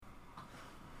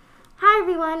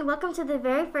everyone, welcome to the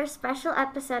very first special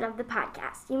episode of the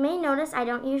podcast. You may notice I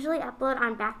don't usually upload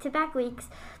on back-to-back weeks,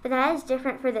 but that is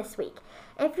different for this week.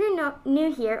 If you're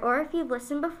new here or if you've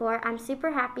listened before, I'm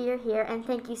super happy you're here and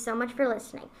thank you so much for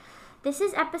listening. This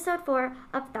is episode 4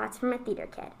 of Thoughts from a Theater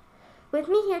Kid. With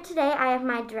me here today, I have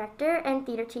my director and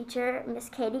theater teacher, Miss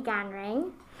Katie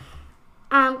Gonring.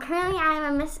 Currently,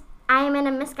 I am in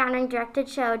a Miss Gonring directed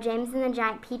show, James and the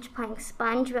Giant Peach Playing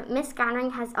Sponge, but Miss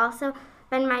Gonring has also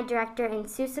been my director in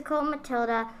Seussical,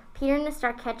 Matilda, Peter and the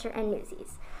Starcatcher, and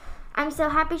Newsies. I'm so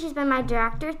happy she's been my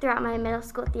director throughout my middle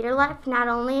school theater life. Not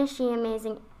only is she an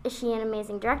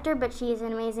amazing director, but she is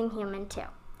an amazing human too.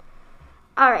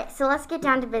 Alright, so let's get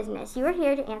down to business. You are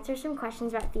here to answer some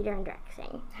questions about theater and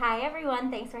directing. Hi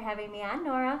everyone, thanks for having me on,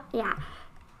 Nora. Yeah.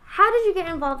 How did you get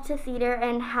involved to theater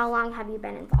and how long have you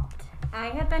been involved? I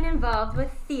have been involved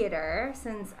with theater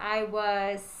since I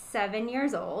was 7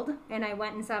 years old, and I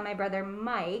went and saw my brother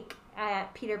Mike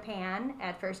at Peter Pan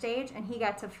at First Stage, and he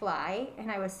got to fly, and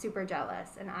I was super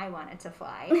jealous, and I wanted to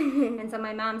fly. And so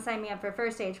my mom signed me up for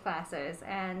First Stage classes,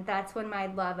 and that's when my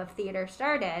love of theater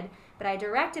started. But I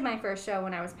directed my first show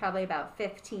when I was probably about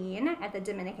 15 at the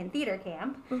Dominican Theater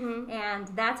Camp, and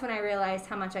that's when I realized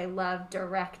how much I love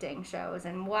directing shows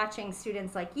and watching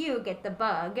students like you get the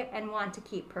bug and want to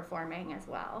keep performing as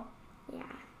well. Yeah.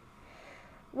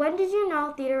 When did you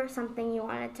know theater was something you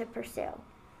wanted to pursue?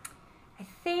 I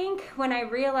think when I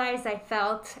realized I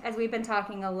felt, as we've been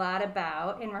talking a lot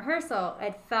about in rehearsal,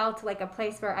 it felt like a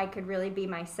place where I could really be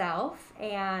myself,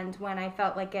 and when I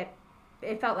felt like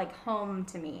it felt like home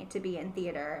to me to be in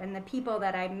theater, and the people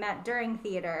that I met during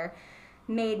theater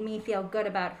made me feel good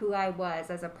about who I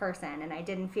was as a person, and I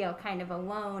didn't feel kind of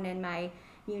alone in my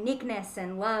uniqueness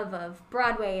and love of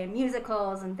Broadway and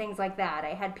musicals and things like that.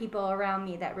 I had people around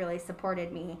me that really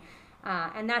supported me,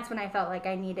 and that's when I felt like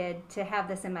I needed to have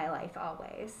this in my life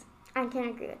always. I can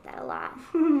agree with that a lot.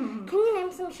 Can you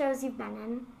name some shows you've been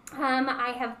in?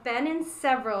 I have been in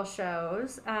several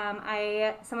shows.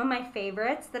 Some of my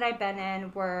favorites that I've been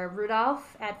in were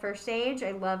Rudolph at First Stage.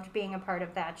 I loved being a part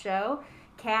of that show.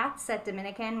 Cats at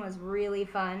Dominican was really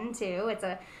fun too. It's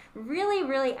a really,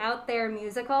 really out there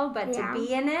musical, but to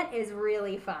be in it is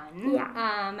really fun.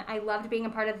 Yeah. I loved being a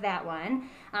part of that one.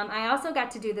 I also got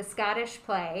to do the Scottish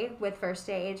play with First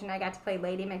Stage, and I got to play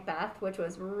Lady Macbeth, which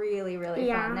was really, really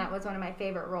fun. That was one of my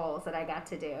favorite roles that I got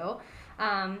to do.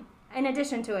 In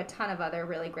addition to a ton of other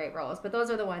really great roles, but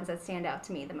those are the ones that stand out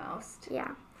to me the most.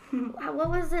 Yeah. What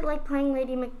was it like playing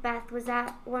Lady Macbeth? Was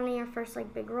that one of your first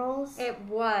big roles? It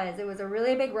was. It was a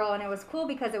really big role, and it was cool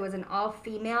because it was an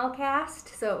all-female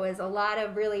cast, so it was a lot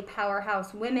of really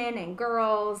powerhouse women and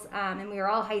girls, and we were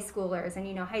all high schoolers,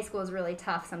 and high school is really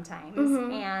tough sometimes,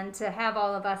 and to have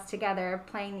all of us together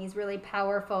playing these really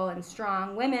powerful and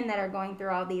strong women that are going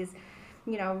through all these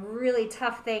really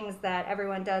tough things that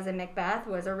everyone does in Macbeth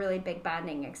was a really big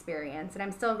bonding experience. And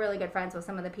I'm still really good friends with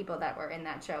some of the people that were in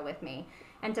that show with me.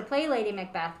 And to play Lady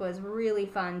Macbeth was really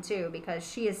fun too, because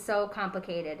she is so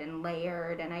complicated and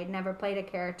layered, and I'd never played a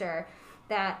character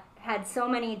that had so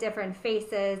many different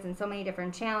faces and so many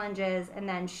different challenges, and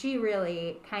then she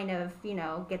really kind of,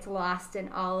 gets lost in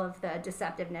all of the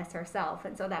deceptiveness herself.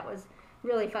 And so that was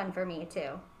really fun for me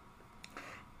too.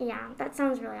 Yeah, that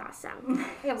sounds really awesome.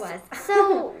 It was.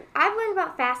 So, I've learned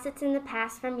about facets in the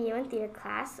past from you in theater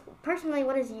class. Personally,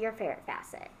 what is your favorite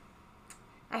facet?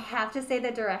 I have to say the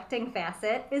directing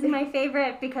facet is my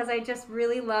favorite, because I just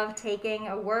really love taking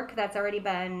a work that's already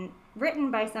been written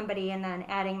by somebody and then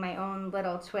adding my own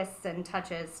little twists and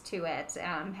touches to it,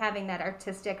 having that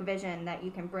artistic vision that you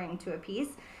can bring to a piece.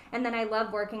 And then I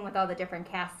love working with all the different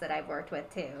casts that I've worked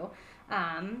with too.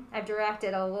 I've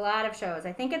directed a lot of shows.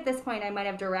 I think at this point I might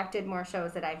have directed more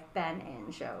shows that I've been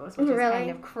in shows, which is kind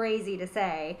of crazy to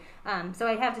say. So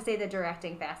I'd have to say the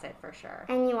directing facet for sure.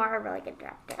 And you are a really good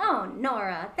director. Oh,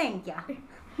 Nora, thank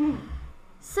you.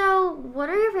 So, what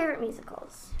are your favorite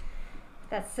musicals?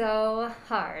 That's so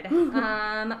hard.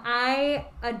 I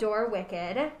adore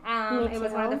Wicked. It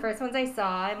was one of the first ones I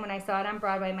saw, and when I saw it on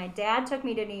Broadway, my dad took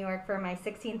me to New York for my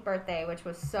 16th birthday, which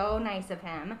was so nice of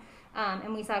him.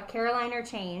 And we saw Caroline or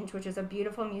Change, which is a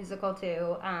beautiful musical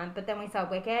too. But then we saw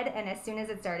Wicked, and as soon as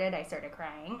it started, I started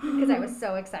crying because I was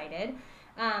so excited.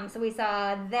 So we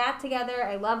saw that together.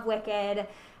 I love Wicked.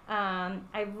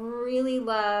 I really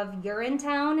love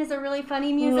Urinetown is a really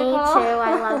funny musical. Me too.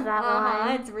 I love that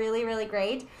one. It's really, really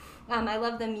great. I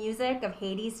love the music of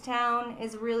Hadestown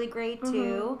is really great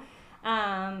too.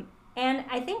 And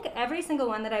I think every single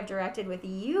one that I've directed with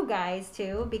you guys,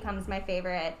 too, becomes my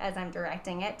favorite as I'm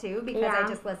directing it, too, because I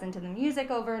just listen to the music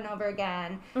over and over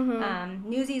again.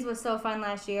 Newsies was so fun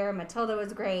last year. Matilda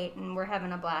was great, and we're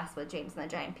having a blast with James and the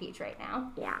Giant Peach right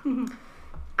now. Yeah.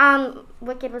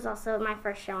 Wicked was also my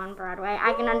first show on Broadway.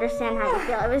 I can understand how you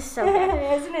feel. It was so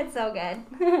good. Isn't it so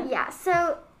good? Yeah,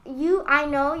 so I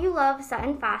know you love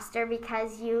Sutton Foster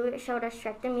because you showed us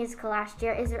Shrek the Musical last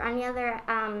year. Is there any other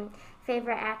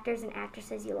favorite actors and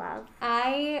actresses you love?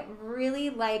 I really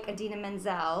like Idina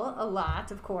Menzel a lot,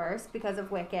 of course, because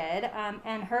of Wicked.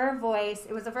 And her voice,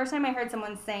 it was the first time I heard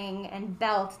someone sing and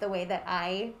belt the way that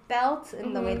I belt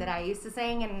and the way that I used to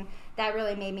sing. And that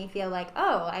really made me feel like,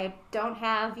 oh, I don't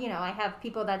have, I have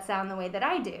people that sound the way that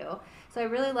I do. So I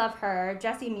really love her.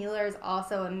 Jessie Mueller is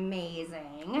also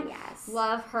amazing. Yes.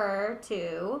 Love her,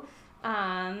 too.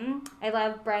 I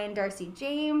love Brian Darcy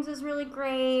James is really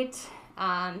great.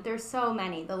 There's so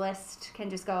many. The list can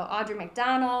just go. Audra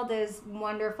McDonald is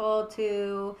wonderful,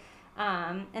 too.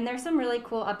 And there's some really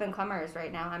cool up-and-comers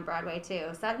right now on Broadway, too.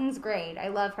 Sutton's great. I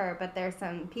love her, but there's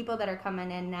some people that are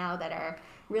coming in now that are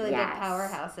really big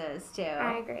powerhouses, too.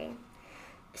 I agree.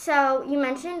 So you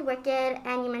mentioned Wicked,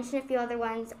 and you mentioned a few other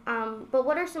ones, but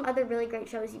what are some other really great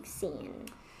shows you've seen?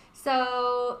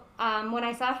 So when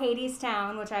I saw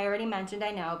Hadestown, which I already mentioned,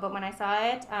 I know, but when I saw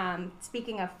it,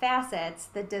 speaking of facets,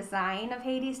 the design of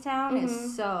Hadestown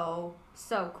is so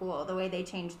cool. The way they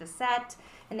changed the set,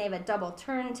 and they have a double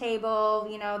turntable,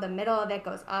 the middle of it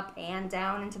goes up and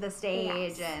down into the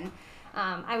stage, and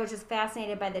I was just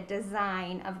fascinated by the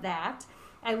design of that.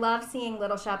 I love seeing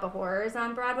Little Shop of Horrors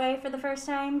on Broadway for the first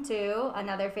time, too.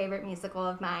 Another favorite musical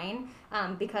of mine,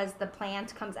 because the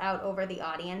plant comes out over the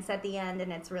audience at the end,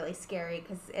 and it's really scary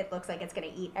because it looks like it's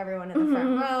going to eat everyone in the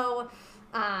front row.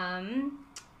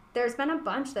 There's been a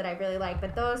bunch that I really like,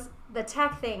 but the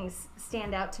tech things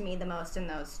stand out to me the most in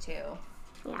those two.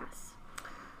 Yes.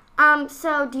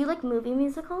 So do you like movie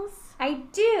musicals? I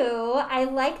do. I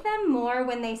like them more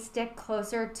when they stick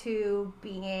closer to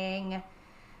being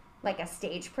like a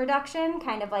stage production,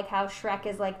 kind of like how Shrek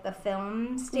is like the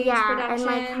film stage production. Yeah, and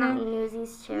like Haunted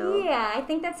Newsies too. Yeah, I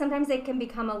think that sometimes they can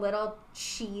become a little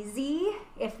cheesy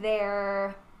if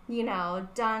they're,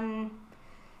 done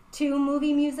too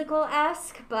movie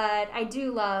musical-esque, but I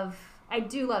do love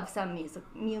some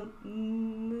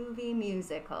movie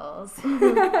musicals.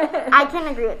 I can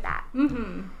agree with that.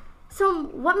 So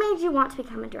what made you want to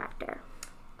become a director?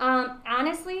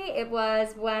 Honestly, it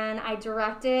was when I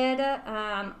directed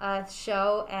a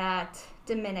show at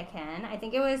Dominican. I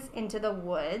think it was Into the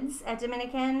Woods at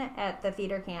Dominican at the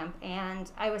theater camp,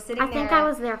 and I was sitting there. I think I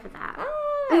was there for that.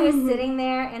 I was sitting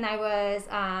there, and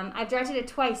I've directed it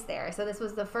twice there, so this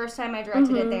was the first time I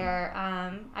directed it there.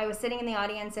 I was sitting in the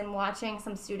audience and watching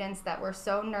some students that were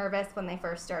so nervous when they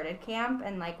first started camp,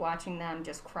 and like watching them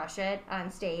just crush it on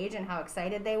stage and how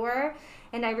excited they were.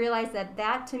 And I realized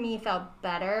that to me felt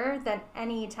better than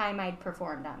any time I'd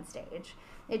performed on stage.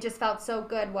 It just felt so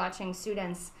good watching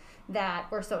students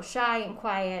that were so shy and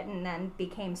quiet and then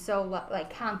became so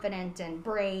confident and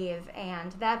brave,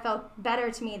 and that felt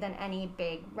better to me than any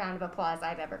big round of applause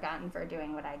I've ever gotten for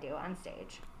doing what I do on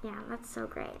stage. Yeah, that's so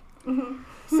great.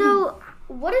 So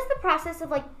what is the process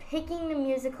of picking the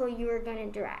musical you are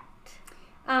going to direct?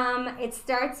 It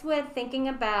starts with thinking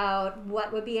about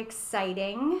what would be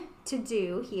exciting to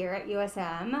do here at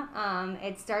USM.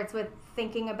 It starts with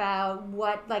thinking about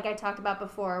what, like I talked about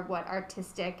before, what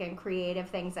artistic and creative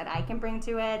things that I can bring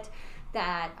to it,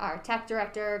 that our tech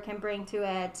director can bring to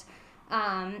it.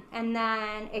 And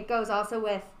then it goes also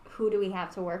with who do we have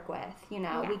to work with?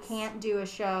 Yes. We can't do a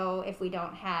show if we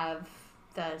don't have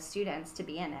the students to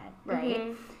be in it,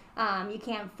 right? You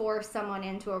can't force someone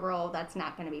into a role that's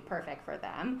not going to be perfect for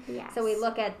them. Yes. So we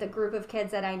look at the group of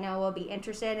kids that I know will be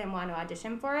interested and want to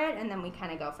audition for it, and then we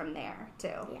kind of go from there,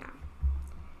 too. Yeah.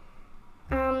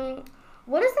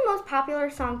 What is the most popular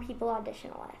song people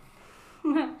audition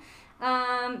with?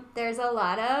 There's a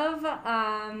lot of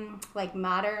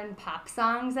modern pop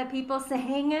songs that people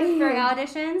sing for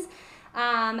auditions.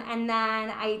 And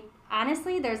then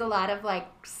honestly, there's a lot of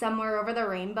Somewhere Over the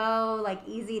Rainbow,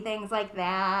 easy things like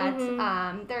that.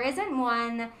 There isn't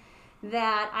one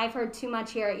that I've heard too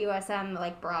much here at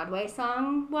USM, Broadway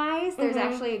song-wise. There's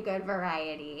actually a good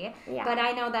variety. Yeah. But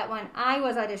I know that when I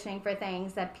was auditioning for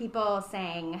things, that people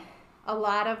sang a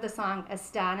lot of the song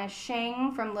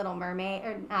Astonishing from Little Mermaid,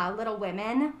 or Little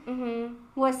Women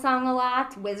was sung a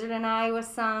lot. Wizard and I was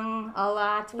sung a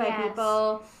lot by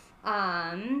people.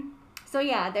 So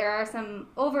yeah, there are some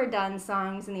overdone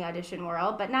songs in the audition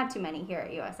world, but not too many here at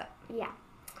USM. Yeah.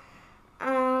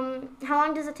 How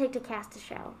long does it take to cast a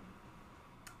show?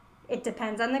 It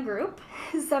depends on the group.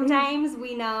 Sometimes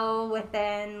we know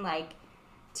within like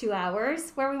 2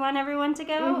 hours where we want everyone to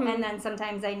go, and then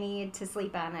sometimes I need to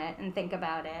sleep on it and think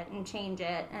about it and change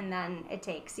it, and then it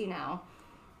takes,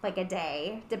 like a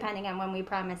day, depending on when we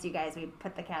promise you guys we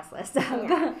put the cast list up.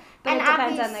 Yeah. But and it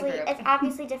depends on the group. It's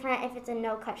obviously different if it's a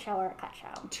no-cut show or a cut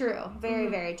show. True. Very,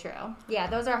 very true. Yeah,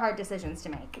 those are hard decisions to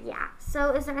make. Yeah.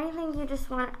 So is there anything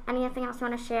anything else you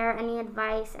want to share? Any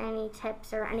advice, any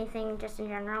tips, or anything just in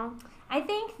general? I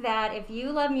think that if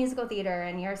you love musical theater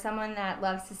and you're someone that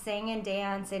loves to sing and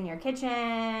dance in your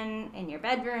kitchen, in your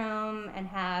bedroom, and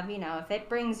have, if it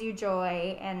brings you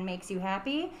joy and makes you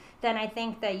happy, then I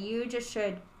think that you just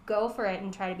should go for it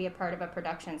and try to be a part of a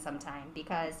production sometime,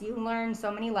 because you learn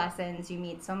so many lessons, you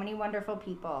meet so many wonderful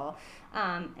people,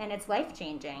 and it's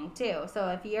life-changing too. So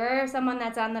if you're someone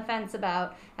that's on the fence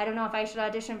about, I don't know if I should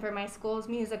audition for my school's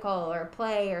musical or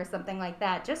play or something like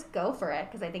that, just go for it,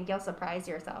 because I think you'll surprise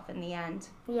yourself in the end.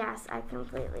 Yes, I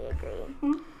completely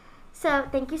agree. So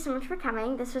thank you so much for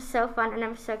coming. This was so fun, and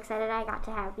I'm so excited I got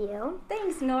to have you.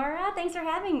 Thanks, Nora. Thanks for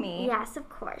having me. Yes, of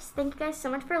course. Thank you guys so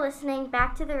much for listening.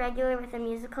 Back to the regular with a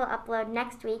musical upload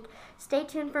next week. Stay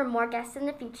tuned for more guests in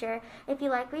the future. If you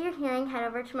like what you're hearing, head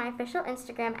over to my official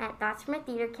Instagram at Thoughts from a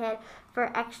Theater Kid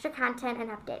for extra content and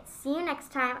updates. See you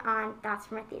next time on Thoughts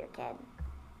from a Theater Kid.